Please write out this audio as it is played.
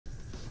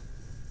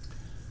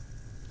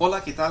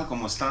Hola, ¿qué tal?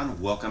 ¿Cómo están?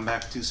 Welcome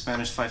back to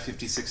Spanish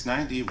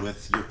 55690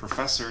 with your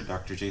professor,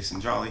 Dr.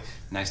 Jason Jolly.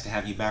 Nice to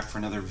have you back for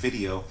another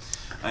video.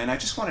 And I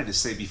just wanted to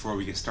say before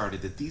we get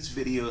started that these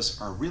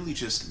videos are really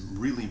just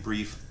really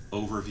brief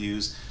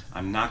overviews.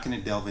 I'm not going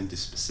to delve into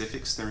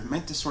specifics. They're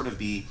meant to sort of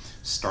be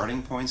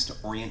starting points to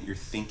orient your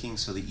thinking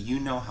so that you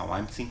know how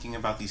I'm thinking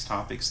about these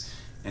topics,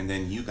 and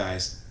then you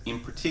guys, in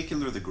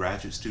particular the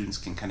graduate students,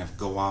 can kind of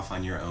go off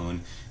on your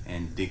own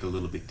and dig a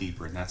little bit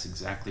deeper, and that's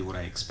exactly what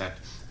I expect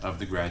of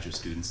the graduate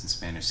students in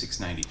Spanish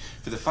 690.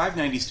 For the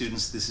 590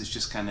 students, this is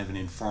just kind of an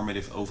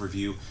informative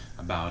overview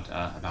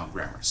about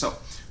grammar. So,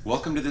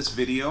 welcome to this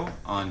video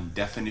on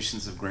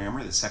definitions of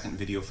grammar, the second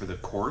video for the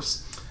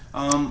course.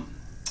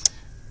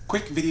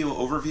 Quick video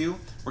overview.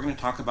 We're going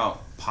to talk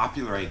about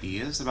popular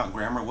ideas about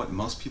grammar, what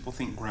most people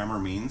think grammar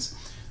means.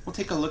 We'll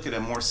take a look at a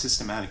more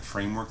systematic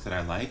framework that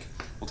I like.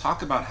 We'll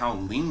talk about how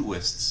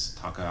linguists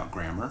talk about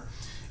grammar.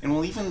 And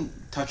we'll even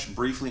touch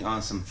briefly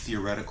on some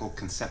theoretical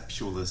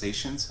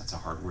conceptualizations. That's a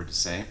hard word to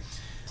say.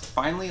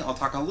 Finally, I'll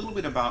talk a little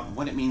bit about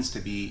what it means to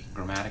be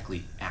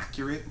grammatically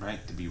accurate,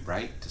 right? To be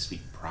right, to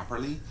speak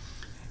properly.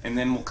 And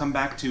then we'll come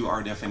back to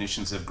our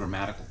definitions of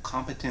grammatical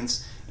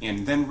competence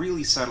and then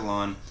really settle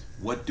on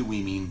what do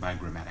we mean by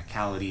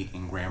grammaticality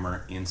in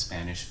grammar in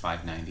Spanish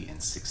 590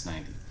 and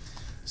 690.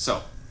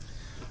 So,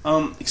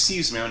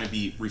 excuse me, I'm going to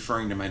be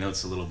referring to my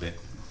notes a little bit,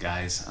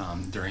 guys,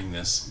 during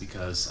this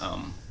because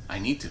I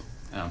need to,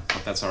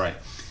 but that's all right.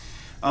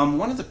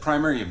 One of the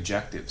primary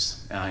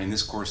objectives in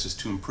this course is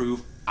to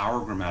improve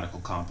our grammatical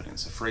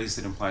competence, a phrase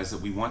that implies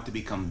that we want to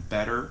become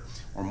better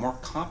or more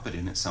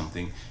competent at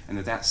something, and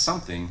that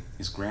something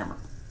is grammar.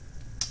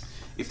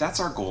 If that's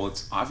our goal,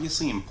 it's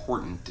obviously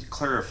important to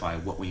clarify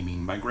what we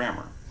mean by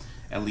grammar,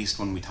 at least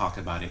when we talk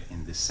about it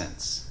in this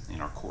sense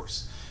in our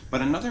course.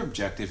 But another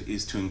objective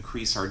is to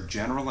increase our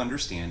general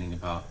understanding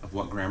of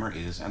what grammar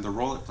is and the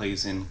role it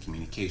plays in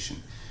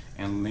communication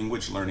and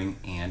language learning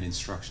and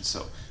instruction.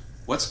 So,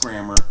 what's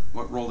grammar?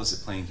 What role does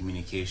it play in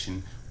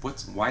communication?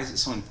 Why is it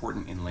so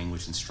important in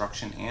language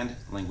instruction and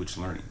language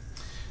learning?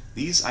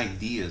 These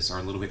ideas are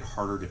a little bit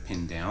harder to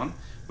pin down,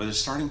 but the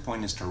starting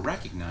point is to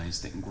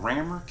recognize that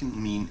grammar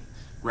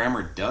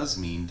does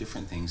mean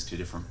different things to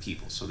different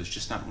people. So there's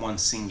just not one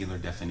singular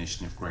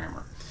definition of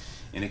grammar,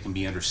 and it can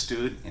be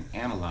understood and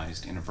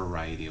analyzed in a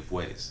variety of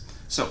ways.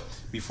 So,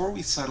 before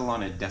we settle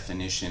on a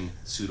definition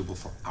suitable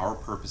for our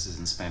purposes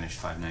in Spanish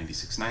 590,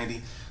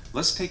 690,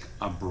 let's take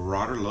a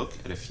broader look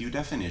at a few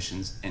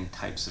definitions and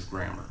types of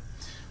grammar.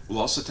 We'll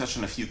also touch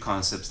on a few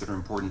concepts that are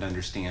important to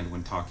understand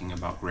when talking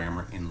about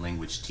grammar in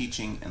language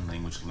teaching and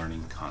language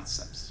learning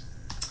concepts.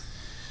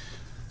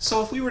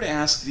 So if we were to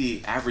ask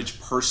the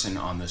average person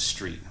on the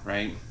street,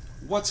 right,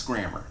 what's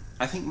grammar?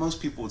 I think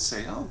most people would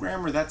say, oh,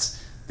 grammar,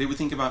 they would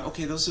think about,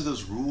 okay, those are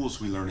those rules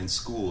we learn in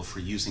school for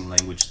using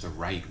language the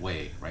right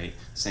way, right?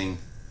 Saying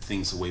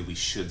things the way we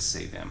should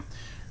say them.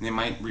 And they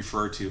might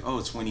refer to, oh,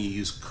 it's when you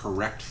use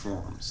correct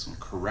forms and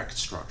correct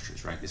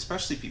structures, right?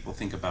 Especially people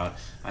think about,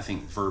 I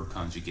think, verb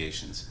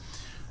conjugations.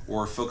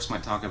 Or folks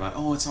might talk about,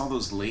 oh, it's all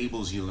those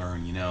labels you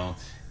learn, you know,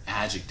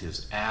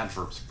 adjectives,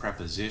 adverbs,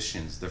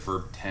 prepositions, the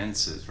verb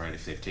tenses, right,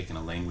 if they've taken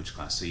a language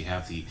class. So you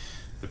have the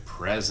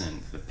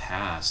present, the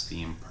past,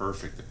 the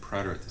imperfect, the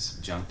preterite, the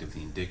subjunctive,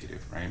 the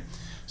indicative, right?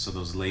 So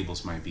those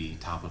labels might be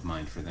top of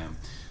mind for them.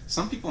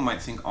 Some people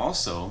might think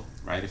also,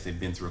 right, if they've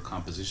been through a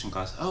composition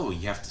class, oh,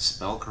 you have to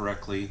spell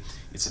correctly,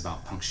 it's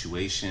about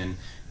punctuation,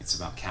 it's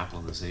about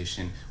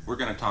capitalization. We're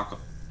going to talk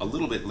a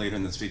little bit later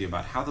in this video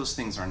about how those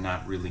things are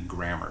not really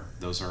grammar.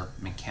 Those are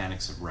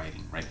mechanics of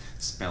writing, right?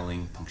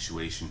 Spelling,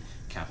 punctuation,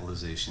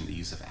 capitalization, the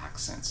use of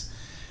accents.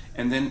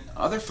 And then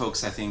other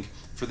folks, I think,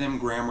 for them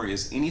grammar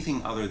is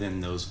anything other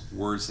than those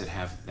words that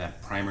have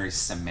that primary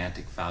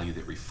semantic value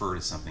that refer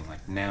to something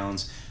like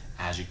nouns,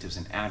 adjectives,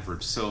 and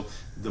adverbs. So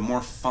the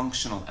more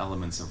functional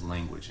elements of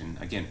language, and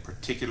again,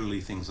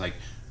 particularly things like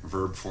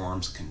verb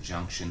forms,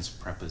 conjunctions,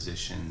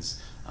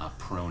 prepositions,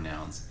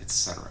 pronouns,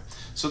 etc.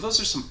 So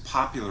those are some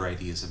popular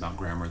ideas about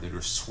grammar that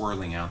are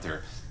swirling out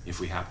there if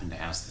we happen to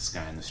ask this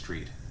guy on the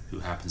street who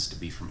happens to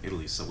be from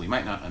Italy, so we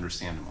might not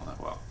understand him all that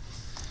well.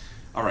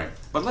 All right,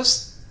 but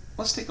let's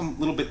take a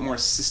little bit more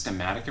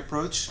systematic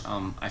approach.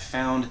 I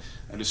found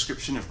a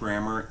description of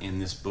grammar in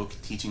this book,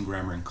 Teaching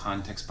Grammar in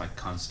Context by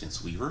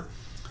Constance Weaver,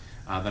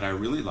 that I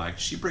really liked.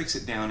 She breaks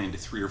it down into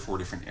 3 or 4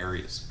 different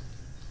areas.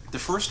 The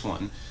first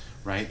one,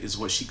 right, is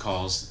what she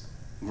calls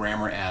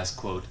grammar as,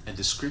 quote, a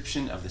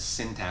description of the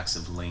syntax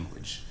of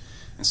language.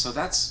 And so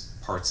that's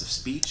parts of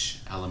speech,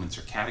 elements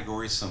or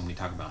categories. So when we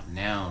talk about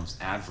nouns,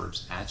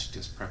 adverbs,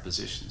 adjectives,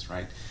 prepositions,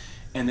 right?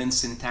 And then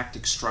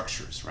syntactic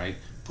structures, right?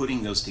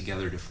 Putting those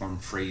together to form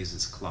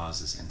phrases,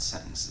 clauses, and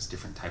sentences,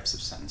 different types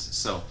of sentences.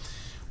 So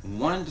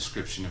one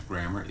description of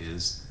grammar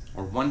is,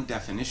 or one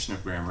definition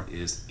of grammar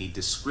is a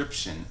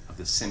description of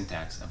the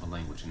syntax of a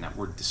language. And that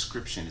word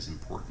description is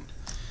important.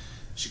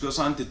 She goes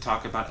on to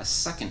talk about a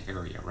second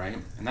area, right?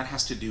 And that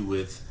has to do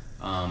with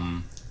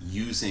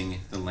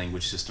using the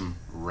language system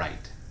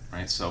right.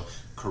 right? So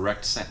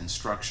correct sentence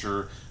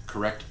structure,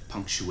 correct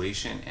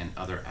punctuation, and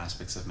other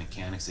aspects of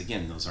mechanics.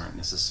 Again, those aren't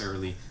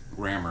necessarily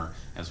grammar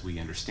as we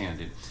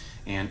understand it.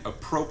 And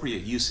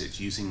appropriate usage,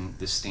 using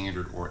the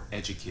standard or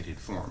educated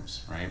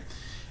forms, right?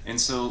 And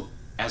so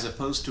as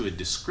opposed to a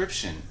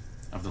description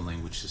of the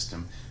language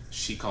system,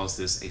 she calls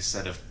this a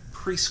set of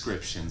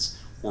prescriptions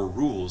or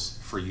rules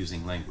for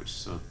using language.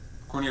 So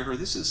according to her,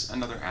 this is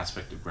another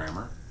aspect of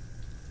grammar.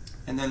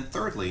 And then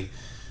thirdly,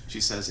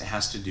 she says it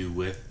has to do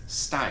with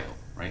style,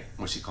 right?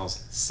 What she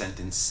calls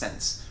sentence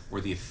sense, or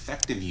the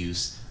effective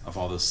use of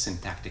all those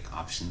syntactic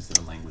options that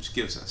a language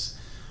gives us.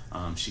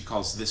 She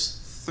calls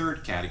this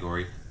third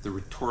category the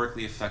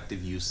rhetorically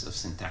effective use of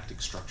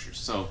syntactic structures.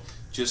 So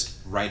just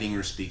writing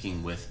or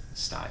speaking with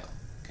style,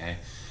 okay?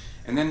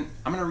 And then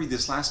I'm going to read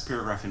this last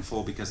paragraph in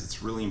full because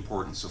it's really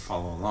important, so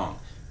follow along,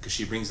 because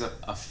she brings up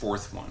a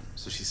fourth one.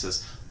 So she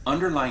says,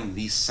 underlying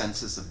these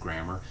senses of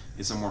grammar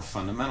is a more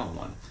fundamental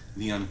one,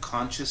 the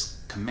unconscious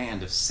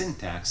command of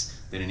syntax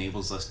that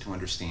enables us to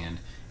understand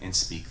and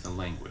speak the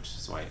language.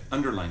 So I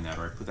underline that,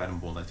 or I put that in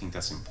bold. I think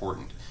that's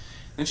important.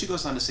 Then she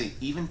goes on to say,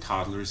 even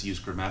toddlers use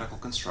grammatical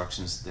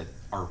constructions that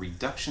are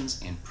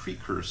reductions and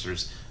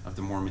precursors of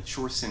the more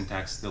mature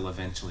syntax they'll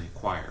eventually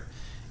acquire.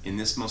 In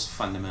this most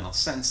fundamental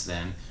sense,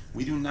 then,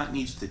 we do not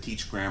need to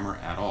teach grammar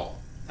at all.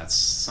 That's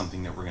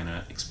something that we're going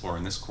to explore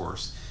in this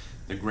course.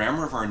 The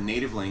grammar of our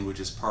native language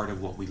is part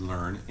of what we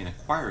learn in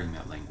acquiring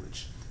that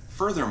language.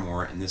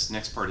 Furthermore, and this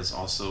next part is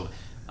also,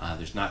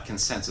 there's not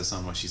consensus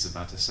on what she's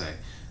about to say,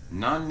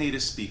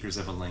 non-native speakers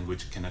of a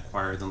language can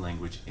acquire the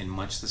language in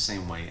much the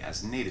same way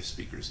as native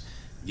speakers,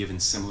 given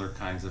similar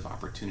kinds of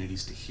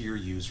opportunities to hear,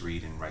 use,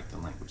 read, and write the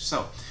language.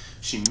 So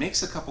she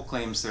makes a couple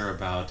claims there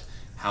about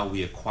how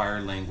we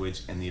acquire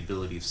language and the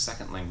ability of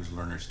second language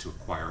learners to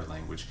acquire a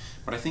language.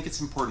 But I think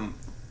it's important,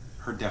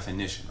 her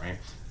definition, right?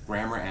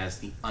 Grammar as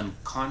the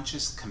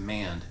unconscious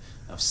command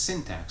of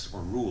syntax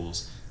or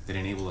rules that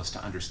enable us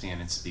to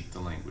understand and speak the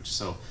language.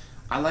 So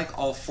I like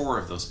all four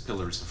of those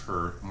pillars of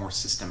her more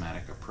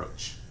systematic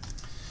approach.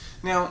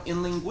 Now,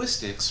 in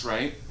linguistics,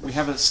 right, we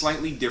have a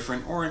slightly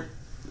different, or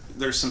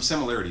there's some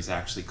similarities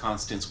actually.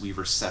 Constance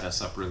Weaver set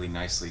us up really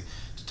nicely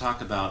to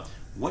talk about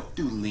what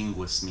do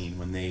linguists mean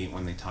when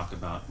they talk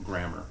about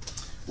grammar.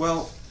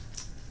 Well,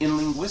 in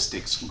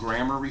linguistics,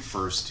 grammar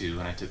refers to,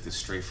 and I took this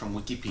straight from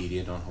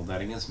Wikipedia, don't hold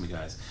that against me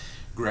guys,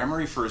 grammar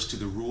refers to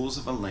the rules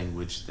of a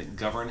language that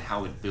govern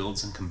how it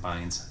builds and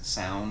combines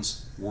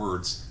sounds,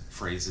 words,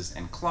 phrases,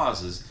 and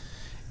clauses.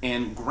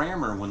 And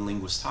grammar, when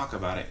linguists talk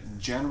about it,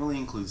 generally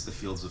includes the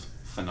fields of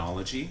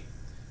phonology,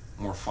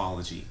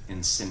 morphology,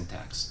 and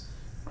syntax,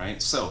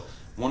 right? So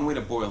one way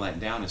to boil that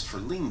down is for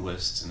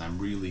linguists, and I'm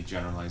really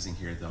generalizing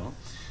here though,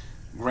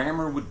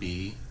 grammar would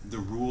be the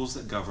rules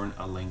that govern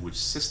a language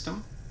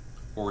system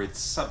or its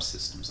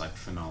subsystems like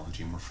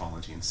phonology,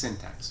 morphology, and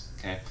syntax,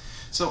 okay?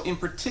 So in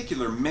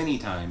particular, many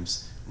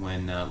times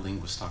when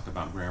linguists talk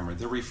about grammar,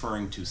 they're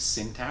referring to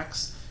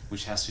syntax,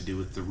 which has to do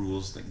with the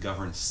rules that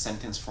govern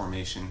sentence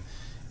formation,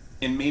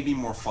 and maybe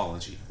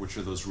morphology, which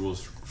are those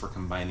rules for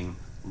combining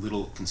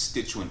little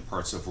constituent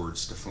parts of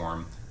words to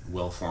form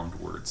well-formed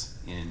words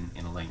in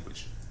a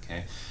language,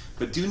 okay?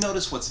 But do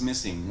notice what's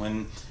missing.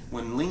 When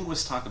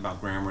linguists talk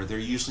about grammar, they're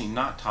usually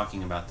not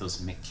talking about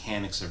those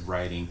mechanics of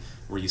writing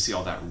where you see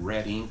all that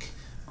red ink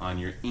on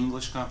your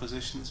English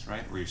compositions,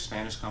 right, or your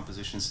Spanish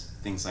compositions,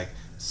 things like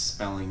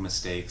spelling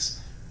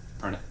mistakes,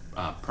 it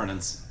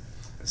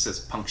says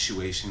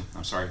punctuation,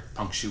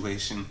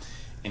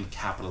 and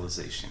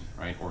capitalization,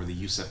 right, or the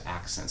use of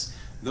accents.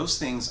 Those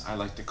things I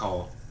like to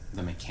call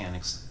the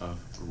mechanics of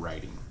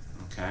writing,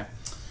 okay?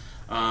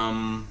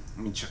 Let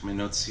me check my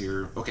notes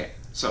here. Okay,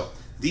 so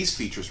these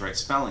features, right,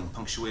 spelling,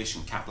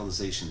 punctuation,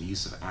 capitalization, the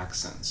use of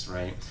accents,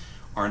 right,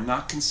 are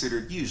not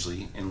considered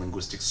usually in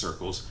linguistic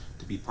circles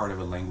to be part of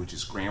a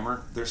language's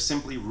grammar. They're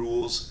simply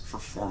rules for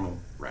formal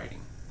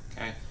writing,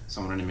 okay?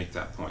 So I wanted to make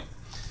that point.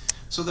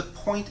 So the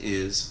point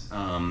is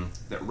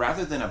that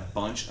rather than a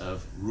bunch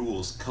of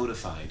rules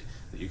codified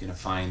that you're going to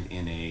find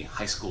in a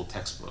high school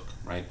textbook,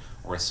 right,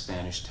 or a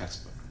Spanish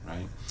textbook,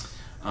 right,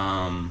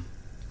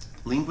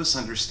 linguists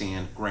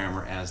understand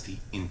grammar as the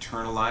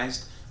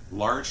internalized,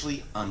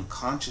 largely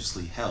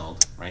unconsciously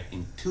held, right,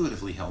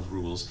 intuitively held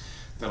rules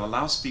that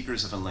allow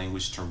speakers of a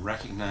language to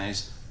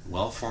recognize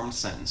well-formed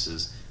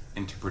sentences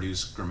and to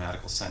produce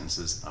grammatical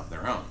sentences of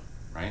their own,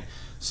 right?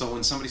 So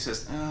when somebody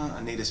says,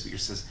 a native speaker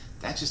says,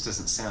 that just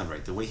doesn't sound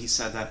right. The way he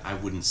said that, I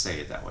wouldn't say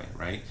it that way,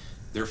 right?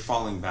 They're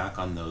falling back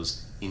on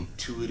those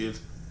intuitive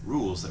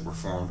rules that were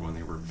formed when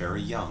they were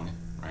very young,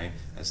 right?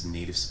 As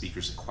native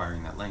speakers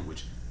acquiring that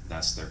language,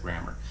 that's their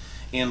grammar.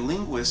 And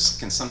linguists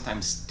can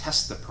sometimes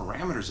test the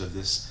parameters of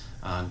this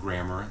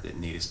grammar that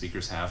native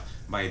speakers have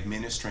by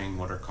administering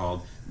what are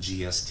called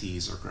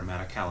GSTs, or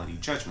grammaticality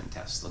judgment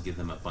tests. They'll give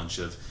them a bunch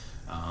of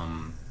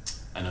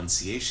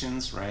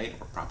enunciations, right,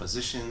 or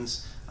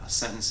propositions,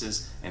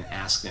 sentences, and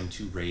ask them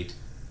to rate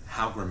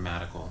how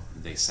grammatical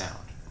they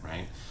sound,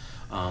 right?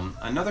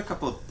 Another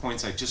couple of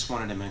points I just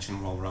wanted to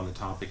mention while we're on the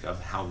topic of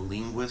how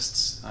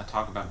linguists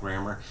talk about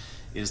grammar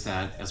is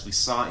that, as we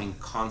saw in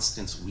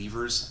Constance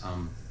Weaver's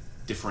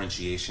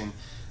differentiation,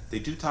 they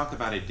do talk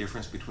about a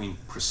difference between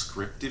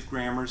prescriptive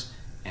grammars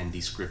and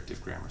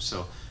descriptive grammars.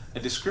 So a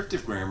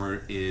descriptive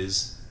grammar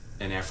is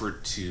an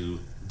effort to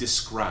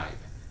describe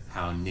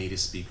how native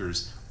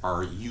speakers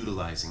are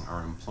utilizing,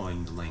 are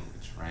employing the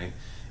language, right?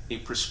 A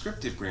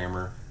prescriptive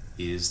grammar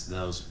is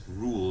those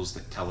rules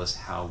that tell us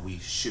how we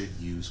should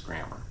use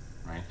grammar,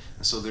 right?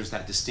 And so there's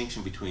that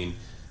distinction between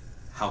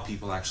how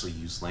people actually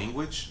use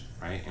language,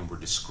 right? And we're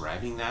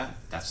describing that,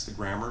 that's the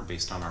grammar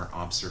based on our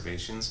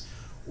observations,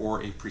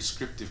 or a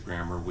prescriptive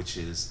grammar, which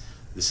is,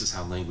 this is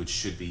how language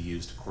should be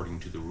used according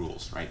to the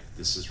rules, right?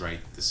 This is right,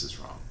 this is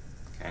wrong,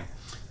 okay?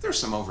 There's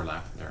some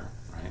overlap there,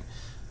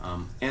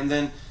 right? And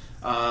then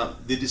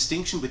the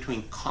distinction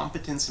between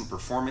competence and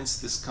performance,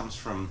 this comes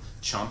from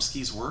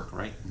Chomsky's work,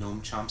 right?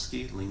 Noam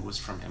Chomsky, linguist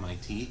from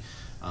MIT,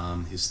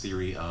 his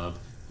theory of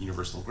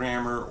universal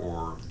grammar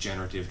or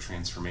generative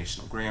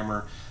transformational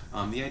grammar,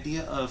 the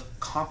idea of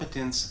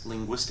competence,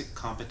 linguistic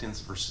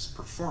competence versus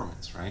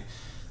performance, right?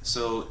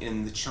 So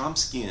in the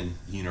Chomskyan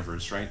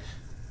universe, right,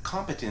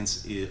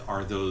 competence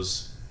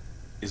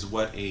is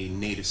what a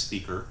native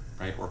speaker,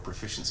 right, or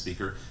proficient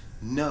speaker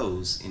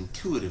knows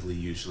intuitively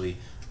usually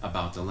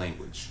about the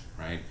language,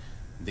 right?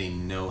 They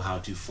know how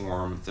to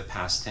form the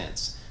past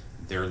tense.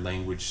 Their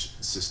language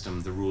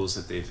system, the rules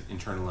that they've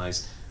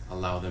internalized,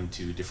 allow them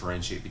to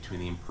differentiate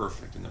between the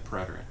imperfect and the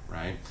preterite,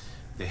 right?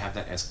 They have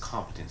that as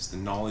competence, the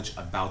knowledge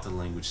about the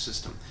language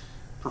system.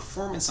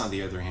 Performance, on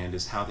the other hand,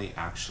 is how they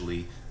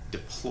actually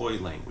deploy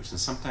language. And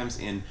sometimes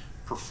in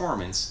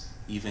performance,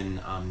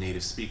 even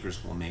native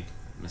speakers will make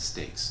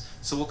mistakes.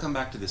 So we'll come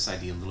back to this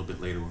idea a little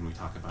bit later when we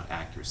talk about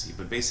accuracy.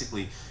 But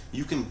basically,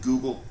 you can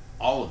Google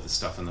all of the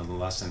stuff in the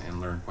lesson and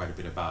learn quite a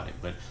bit about it.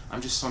 But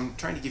I'm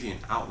trying to give you an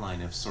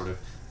outline of sort of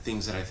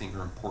things that I think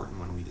are important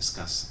when we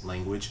discuss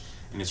language.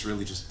 And it's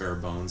really just bare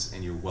bones,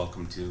 and you're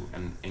welcome to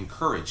and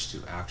encouraged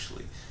to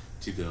actually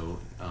to go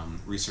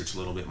research a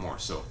little bit more.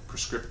 So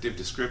prescriptive,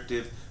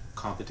 descriptive,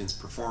 competence,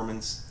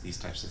 performance, these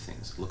types of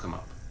things. Look them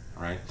up,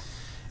 all right?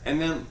 And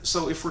then,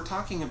 so if we're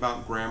talking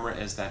about grammar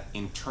as that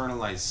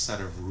internalized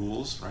set of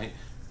rules, right?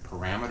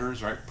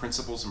 Parameters, right?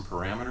 Principles and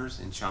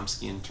parameters in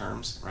Chomskyan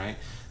terms, right?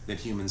 That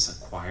humans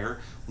acquire.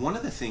 One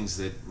of the things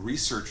that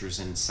researchers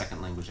in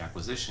second language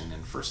acquisition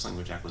and first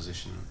language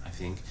acquisition, I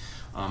think,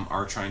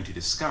 are trying to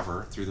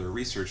discover through their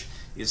research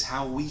is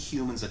how we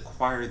humans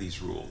acquire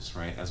these rules,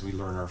 right? As we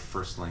learn our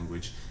first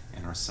language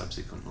and our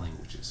subsequent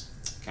languages,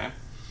 okay?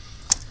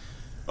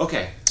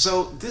 Okay,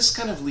 so this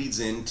kind of leads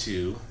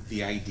into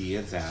the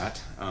idea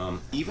that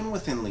even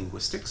within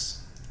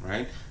linguistics,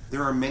 right,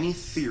 there are many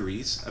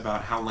theories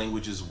about how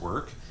languages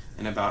work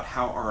and about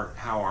how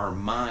our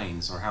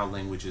minds, or how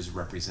language is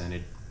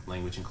represented,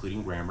 language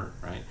including grammar,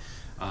 right,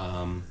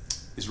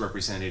 is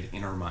represented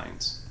in our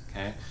minds,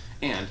 okay,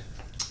 and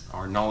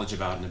our knowledge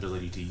about and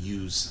ability to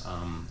use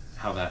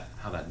how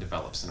that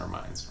develops in our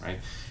minds, right.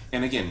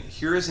 And again,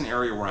 here is an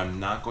area where I'm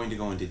not going to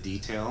go into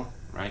detail,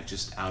 right,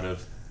 just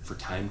for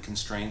time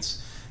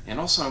constraints. And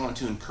also I want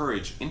to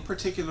encourage, in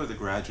particular the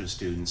graduate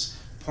students,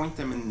 point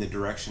them in the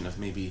direction of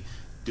maybe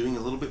doing a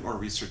little bit more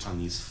research on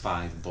these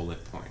 5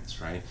 bullet points,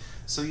 right?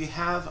 So you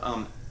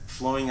have,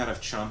 flowing out of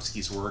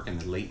Chomsky's work in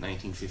the late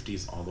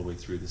 1950s all the way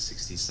through the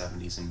 60s,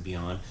 70s, and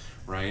beyond,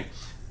 right?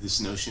 This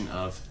notion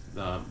of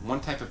one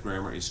type of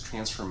grammar is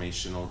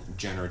transformational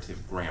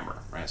generative grammar,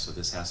 right? So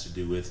this has to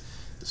do with,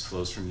 this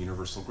flows from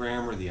universal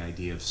grammar, the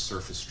idea of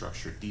surface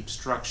structure, deep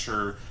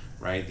structure,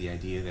 right? The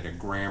idea that a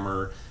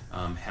grammar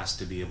has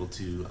to be able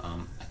to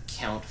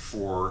account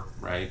for,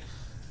 right,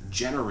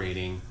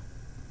 generating,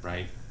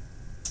 right,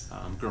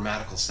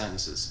 grammatical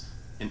sentences,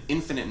 an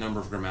infinite number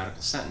of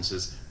grammatical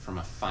sentences from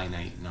a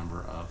finite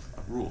number of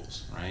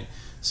rules, right?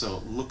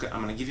 So look,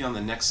 I'm going to give you on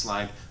the next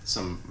slide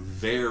some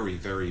very,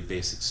 very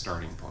basic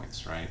starting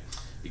points, right?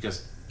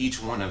 Because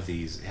each one of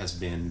these has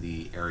been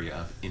the area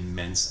of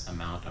immense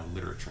amount of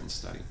literature and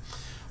study.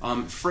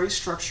 Phrase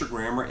structure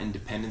grammar and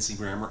dependency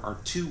grammar are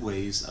 2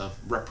 ways of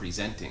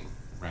representing,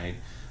 right,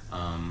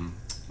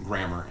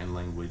 grammar and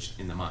language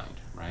in the mind,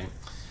 right?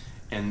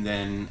 And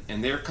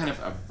they're kind of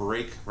a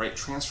break, right?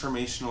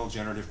 Transformational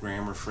generative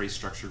grammar, phrase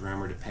structure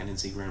grammar,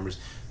 dependency grammars,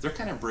 they're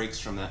kind of breaks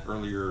from that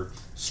earlier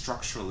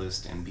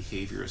structuralist and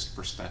behaviorist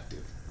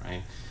perspective,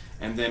 right?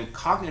 And then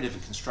cognitive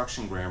and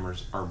construction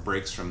grammars are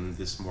breaks from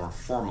this more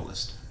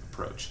formalist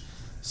approach.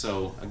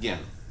 So again,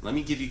 let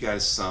me give you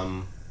guys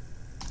some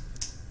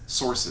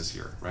sources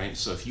here, right?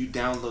 So if you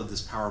download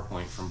this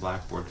PowerPoint from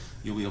Blackboard,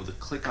 you'll be able to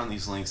click on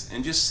these links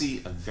and just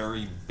see a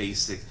very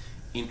basic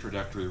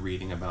introductory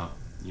reading about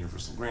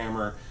universal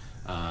grammar,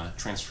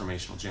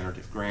 transformational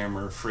generative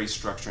grammar, phrase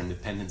structure and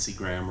dependency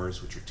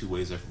grammars, which are 2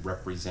 ways of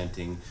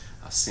representing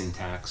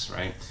syntax,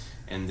 right?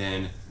 And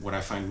then what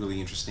I find really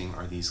interesting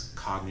are these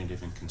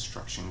cognitive and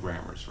construction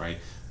grammars, right?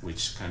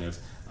 Which kind of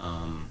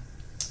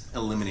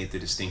eliminate the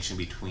distinction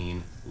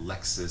between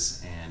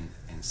lexis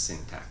and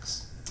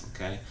syntax,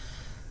 okay?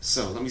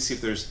 So let me see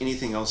if there's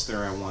anything else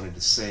there I wanted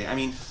to say. I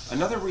mean,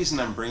 another reason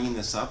I'm bringing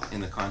this up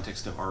in the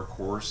context of our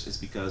course is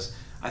because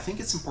I think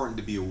it's important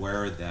to be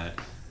aware that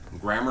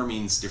grammar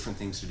means different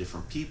things to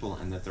different people,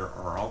 and that there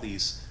are all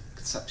these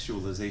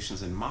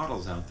conceptualizations and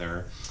models out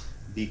there,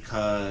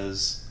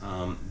 because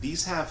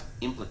these have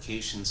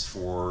implications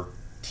for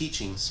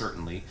teaching,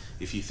 certainly.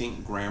 If you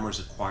think grammar is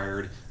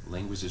acquired,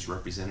 language is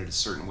represented a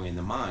certain way in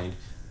the mind,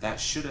 that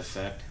should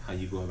affect how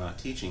you go about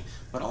teaching,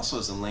 but also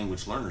as a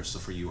language learner, so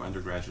for you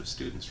undergraduate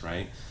students,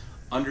 right?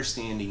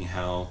 Understanding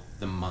how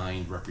the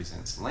mind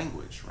represents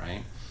language,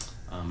 right?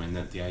 And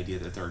that the idea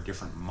that there are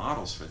different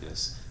models for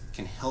this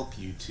can help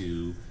you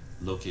to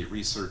locate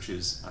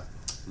resources,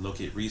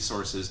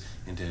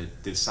 and to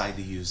decide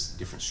to use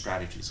different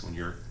strategies when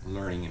you're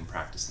learning and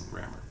practicing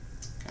grammar.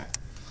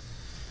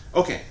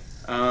 Okay,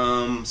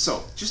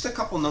 so just a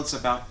couple notes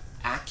about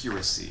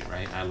accuracy,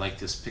 right? I like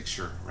this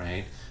picture,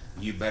 right?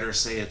 You better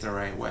say it the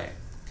right way,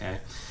 okay?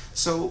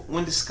 So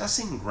when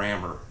discussing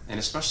grammar, and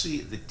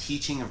especially the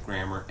teaching of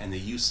grammar and the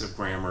use of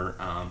grammar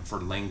for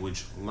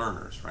language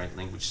learners, right,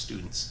 language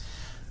students,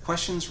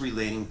 questions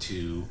relating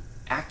to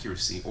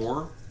accuracy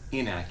or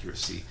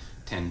inaccuracy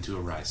tend to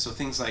arise. So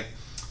things like,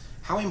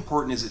 how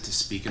important is it to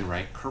speak and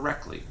write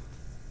correctly?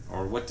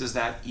 Or what does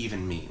that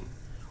even mean?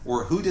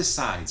 Or who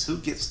decides? Who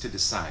gets to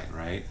decide,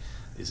 right?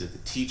 Is it the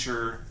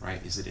teacher,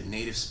 right? Is it a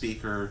native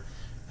speaker?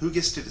 Who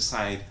gets to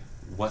decide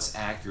what's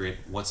accurate,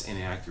 what's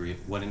inaccurate,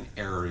 what an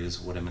error is,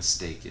 what a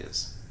mistake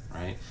is,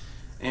 right?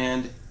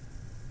 And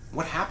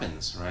what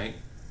happens, right?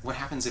 What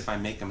happens if I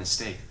make a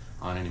mistake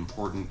on an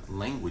important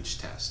language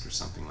test or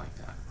something like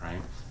that, right?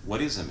 What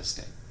is a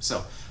mistake?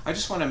 So I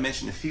just want to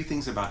mention a few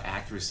things about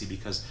accuracy,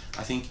 because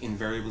I think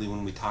invariably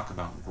when we talk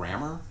about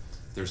grammar,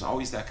 there's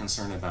always that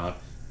concern about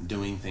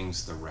doing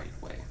things the right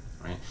way,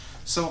 right?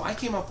 So I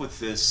came up with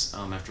this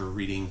after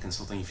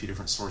consulting a few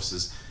different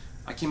sources.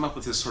 I came up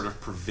with this sort of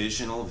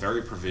provisional,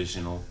 very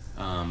provisional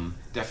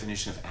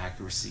definition of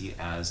accuracy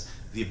as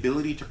the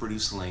ability to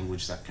produce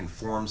language that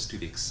conforms to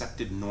the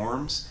accepted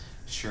norms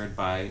shared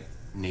by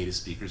native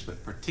speakers,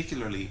 but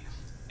particularly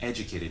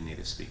educated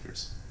native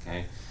speakers,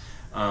 okay?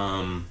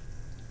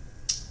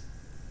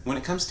 When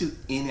it comes to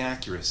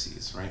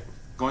inaccuracies, right,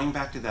 going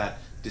back to that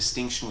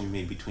distinction we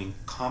made between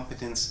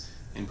competence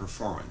and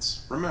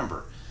performance,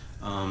 remember,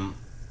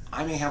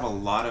 I may have a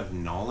lot of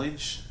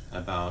knowledge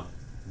about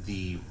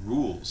the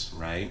rules,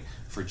 right,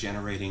 for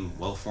generating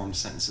well-formed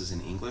sentences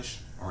in English,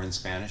 or in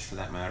Spanish for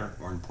that matter,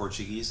 or in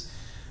Portuguese,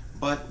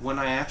 but when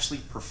I actually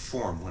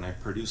perform, when I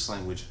produce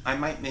language, I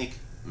might make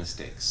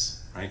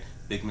mistakes, right?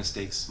 Big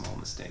mistakes, small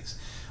mistakes.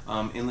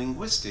 In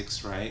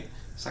linguistics, right,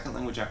 second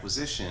language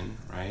acquisition,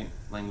 right,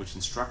 language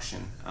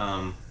instruction,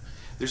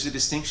 there's a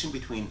distinction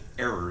between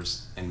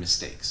errors and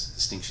mistakes,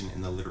 distinction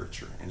in the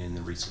literature and in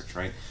the research,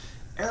 right?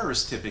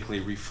 Errors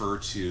typically refer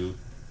to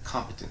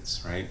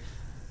competence, right?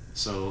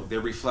 So they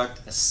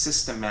reflect a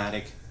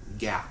systematic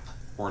gap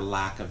or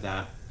lack of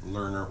that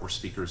learner or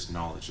speaker's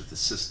knowledge of the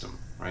system,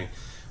 right?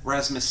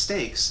 Whereas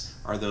mistakes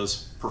are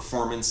those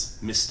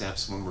performance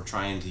missteps when we're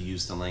trying to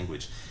use the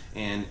language.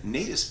 And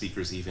native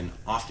speakers even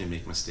often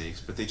make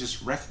mistakes, but they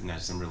just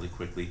recognize them really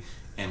quickly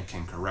and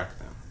can correct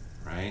them,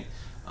 right?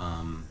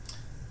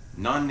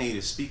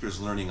 Non-native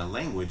speakers learning a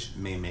language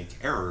may make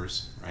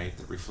errors, right,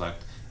 that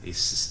reflect a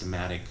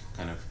systematic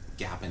kind of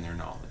gap in their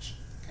knowledge,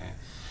 okay?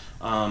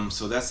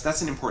 So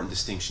that's an important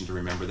distinction to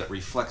remember that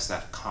reflects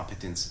that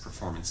competence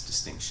performance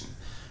distinction.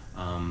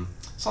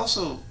 It's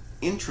also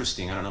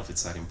interesting, I don't know if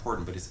it's that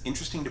important, but it's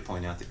interesting to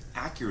point out that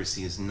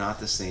accuracy is not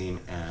the same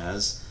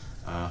as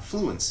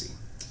fluency,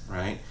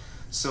 right?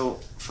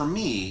 So for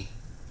me,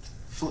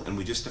 and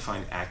we just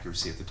defined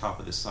accuracy at the top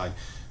of this slide,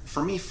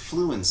 for me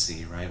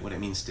fluency, right, what it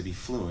means to be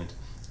fluent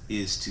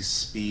is to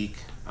speak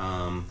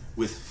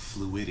with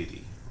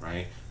fluidity,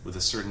 right, with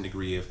a certain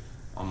degree of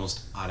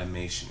almost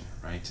automation,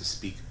 right, to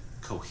speak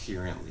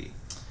coherently.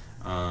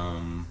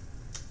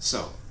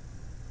 So,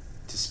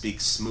 to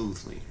speak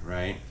smoothly,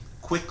 right,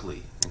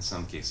 quickly in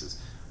some cases.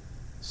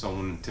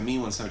 So to me,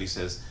 when somebody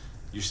says,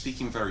 you're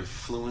speaking very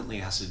fluently,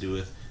 it has to do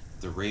with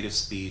the rate of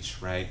speech,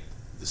 right,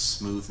 the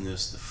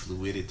smoothness, the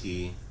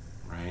fluidity,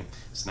 right?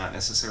 It's not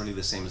necessarily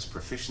the same as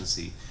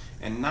proficiency,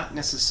 and not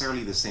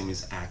necessarily the same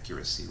as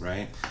accuracy,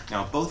 right?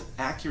 Now, both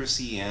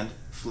accuracy and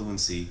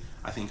fluency,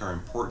 I think, are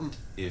important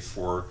if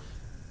our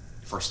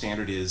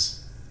standard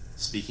is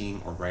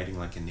speaking or writing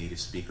like a native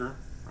speaker,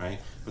 right?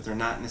 But they're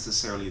not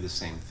necessarily the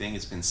same thing.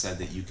 It's been said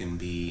that you can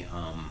be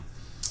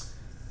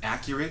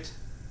accurate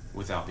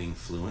without being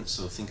fluent.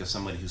 So think of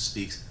somebody who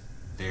speaks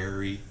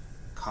very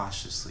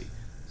cautiously,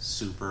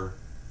 super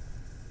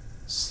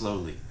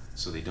slowly,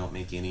 so they don't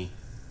make any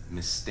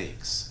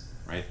mistakes,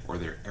 right? Or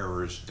their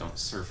errors don't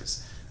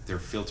surface. They're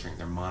filtering,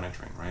 they're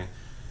monitoring, right?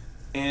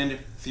 And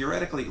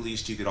theoretically, at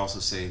least, you could also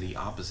say the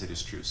opposite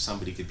is true.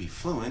 Somebody could be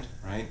fluent,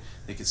 right?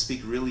 They could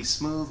speak really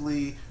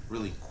smoothly,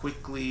 really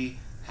quickly,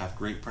 have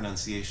great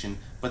pronunciation,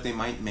 but they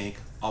might make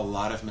a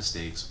lot of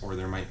mistakes, or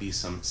there might be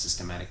some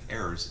systematic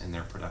errors in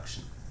their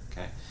production,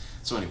 okay?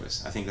 So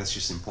anyways, I think that's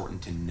just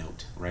important to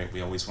note, right?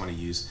 We always want to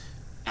use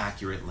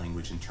accurate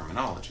language and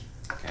terminology,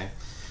 okay?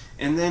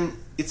 And then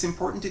it's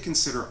important to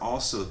consider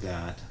also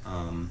that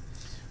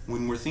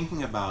when we're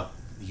thinking about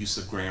the use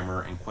of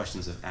grammar and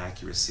questions of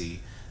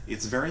accuracy,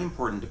 it's very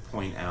important to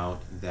point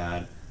out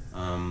that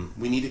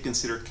we need to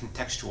consider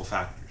contextual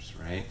factors,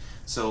 right?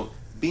 So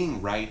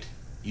being right,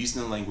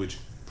 using the language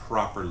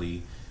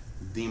properly,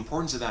 the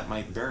importance of that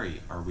might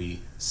vary. Are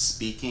we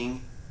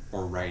speaking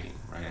or writing,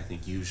 right? I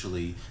think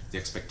usually the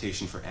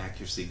expectation for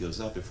accuracy goes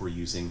up if we're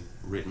using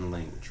written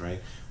language, right?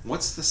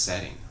 What's the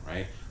setting,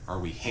 right? Are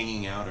we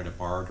hanging out at a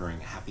bar during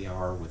a happy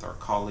hour with our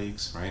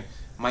colleagues, right?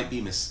 Might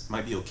be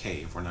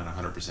okay if we're not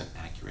 100%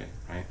 accurate,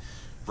 right?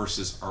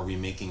 Versus are we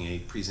making a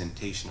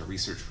presentation, a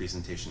research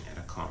presentation at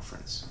a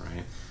conference,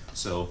 right?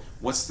 So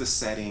what's the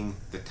setting,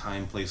 the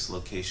time, place,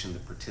 location, the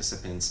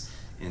participants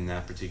in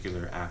that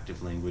particular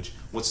active language?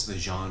 What's the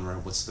genre?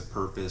 What's the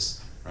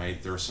purpose,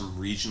 right? There are some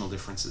regional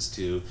differences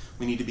too.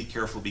 We need to be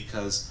careful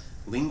because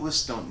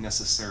linguists don't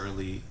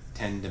necessarily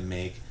tend to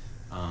make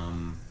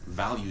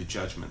value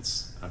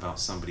judgments about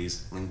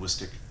somebody's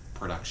linguistic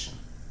production,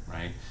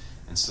 right?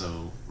 And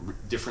so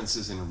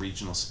differences in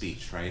regional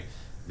speech, right?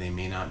 They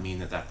may not mean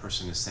that that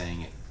person is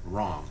saying it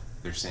wrong.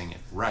 They're saying it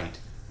right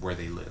where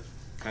they live,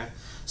 okay?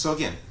 So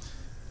again,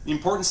 the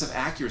importance of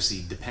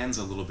accuracy depends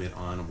a little bit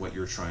on what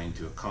you're trying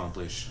to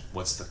accomplish,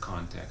 what's the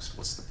context,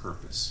 what's the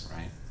purpose,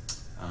 right?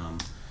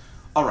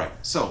 All right,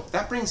 so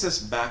that brings us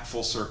back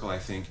full circle, I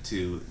think,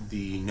 to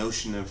the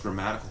notion of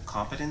grammatical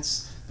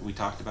competence that we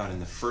talked about in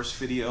the first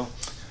video.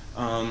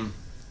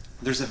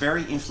 There's a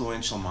very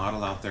influential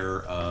model out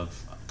there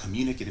of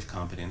communicative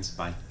competence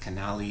by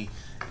Canali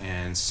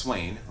and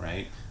Swain,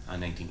 right?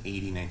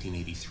 1980,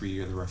 1983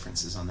 are the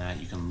references on that.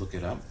 You can look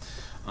it up.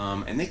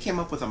 And they came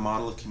up with a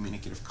model of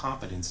communicative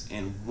competence,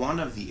 and one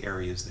of the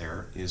areas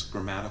there is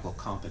grammatical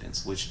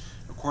competence, which,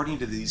 according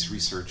to these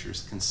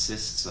researchers,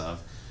 consists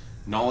of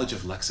knowledge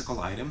of lexical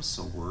items,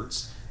 so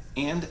words,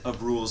 and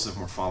of rules of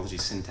morphology,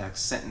 syntax,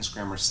 sentence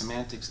grammar,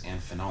 semantics,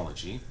 and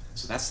phonology.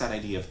 So that's that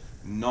idea of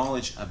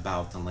knowledge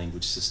about the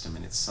language system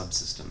and its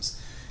subsystems.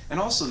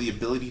 And also the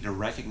ability to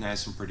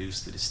recognize and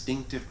produce the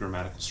distinctive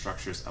grammatical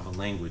structures of a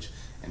language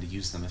and to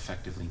use them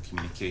effectively in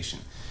communication.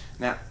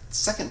 Now,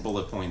 second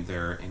bullet point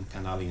there in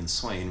Canali and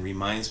Swain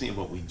reminds me of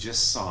what we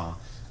just saw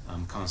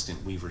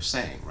Constant Weaver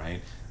saying,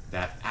 right?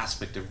 That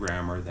aspect of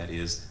grammar that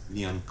is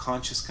the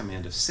unconscious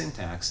command of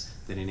syntax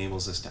that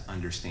enables us to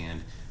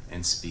understand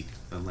and speak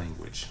the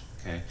language,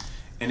 okay?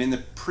 And in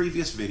the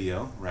previous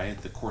video,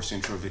 right, the course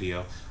intro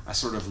video, I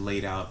sort of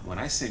laid out, when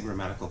I say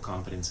grammatical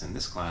competence in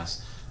this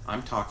class,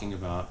 I'm talking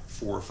about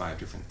 4 or 5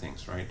 different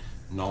things, right?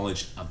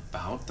 Knowledge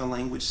about the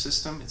language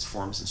system, its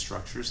forms and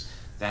structures,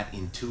 that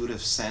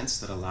intuitive sense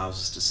that allows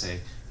us to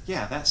say,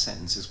 yeah, that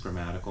sentence is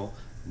grammatical,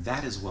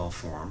 that is well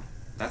formed,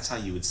 that's how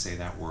you would say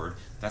that word,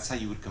 that's how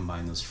you would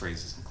combine those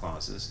phrases and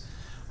clauses.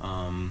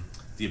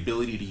 The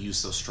ability to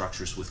use those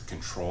structures with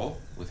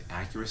control, with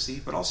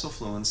accuracy, but also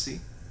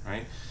fluency,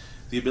 right?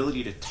 The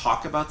ability to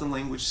talk about the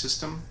language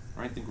system,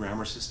 right, the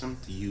grammar system,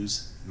 to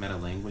use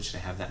meta-language, to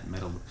have that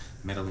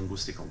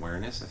meta-linguistic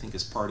awareness, I think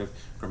is part of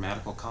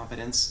grammatical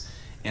competence.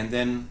 And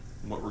then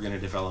what we're going to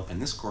develop in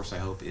this course, I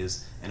hope,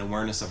 is an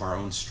awareness of our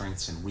own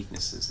strengths and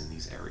weaknesses in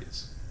these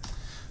areas.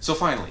 So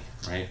finally,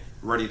 right,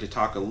 ready to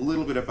talk a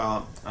little bit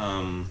about,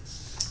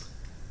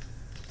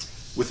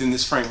 within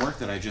this framework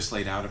that I just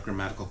laid out of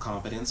grammatical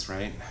competence,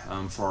 right,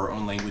 for our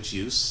own language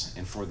use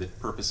and for the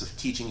purpose of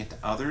teaching it to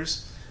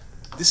others.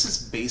 This is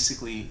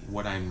basically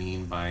what I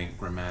mean by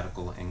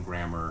grammatical and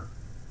grammar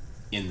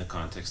in the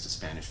context of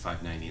Spanish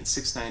 590 and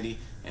 690,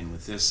 and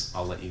with this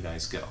I'll let you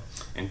guys go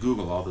and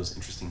Google all those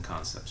interesting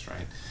concepts,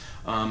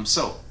 right?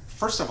 So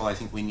first of all, I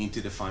think we need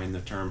to define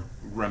the term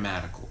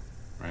grammatical,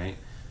 right?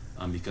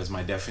 Because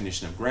my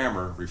definition of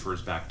grammar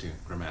refers back to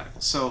grammatical.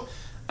 So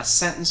a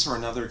sentence or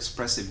another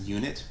expressive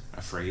unit,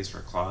 a phrase or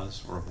a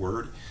clause or a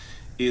word,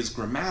 is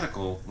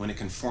grammatical when it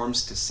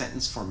conforms to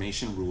sentence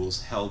formation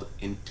rules held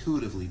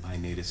intuitively by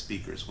native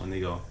speakers, when they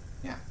go,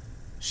 yeah,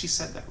 she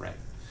said that right.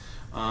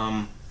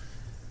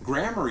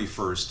 Grammar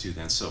refers to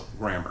then, so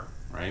grammar,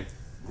 right?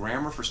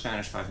 Grammar for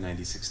Spanish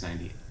 590,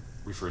 690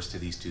 refers to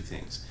these two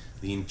things.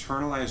 The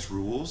internalized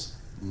rules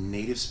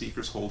native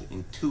speakers hold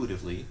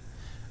intuitively,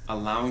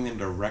 allowing them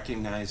to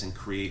recognize and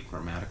create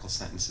grammatical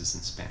sentences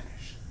in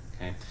Spanish,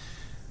 okay?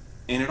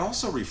 And it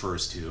also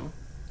refers to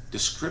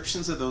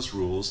descriptions of those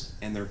rules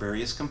and their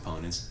various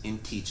components in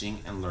teaching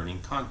and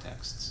learning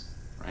contexts,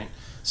 right?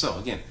 So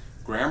again,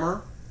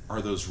 grammar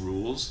are those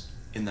rules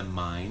in the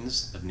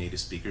minds of native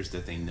speakers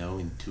that they know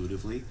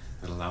intuitively,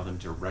 that allow them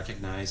to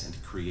recognize and to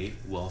create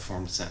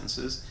well-formed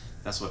sentences.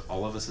 That's what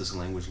all of us as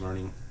language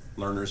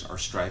learners are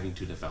striving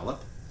to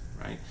develop,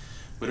 right?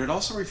 But it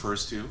also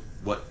refers to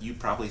what you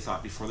probably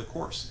thought before the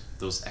course,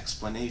 those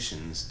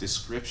explanations,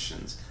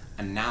 descriptions,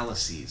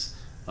 analyses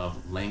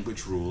of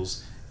language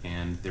rules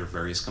and their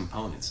various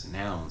components,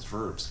 nouns,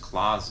 verbs,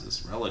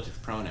 clauses,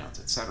 relative pronouns,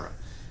 etc.,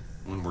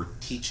 when we're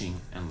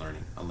teaching and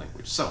learning a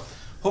language. So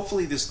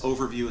hopefully this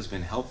overview has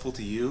been helpful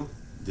to you.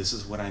 This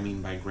is what I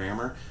mean by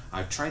grammar.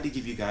 I've tried to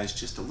give you guys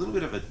just a little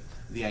bit of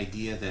the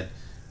idea that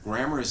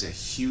grammar is a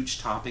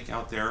huge topic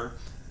out there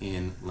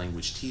in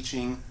language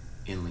teaching,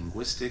 in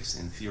linguistics,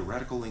 in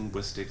theoretical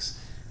linguistics,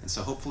 And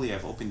so hopefully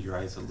I've opened your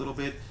eyes a little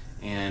bit,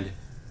 and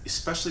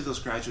especially those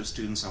graduate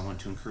students, I want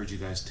to encourage you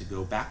guys to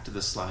go back to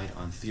the slide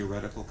on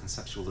theoretical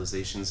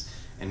conceptualizations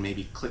and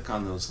maybe click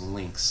on those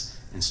links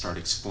and start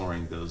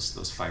exploring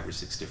those 5 or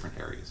 6 different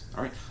areas.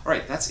 All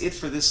right, that's it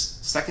for this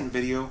second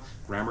video,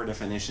 grammar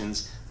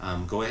definitions.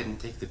 Go ahead and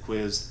take the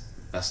quiz.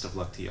 Best of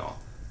luck to y'all.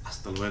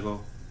 Hasta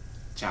luego.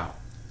 Ciao.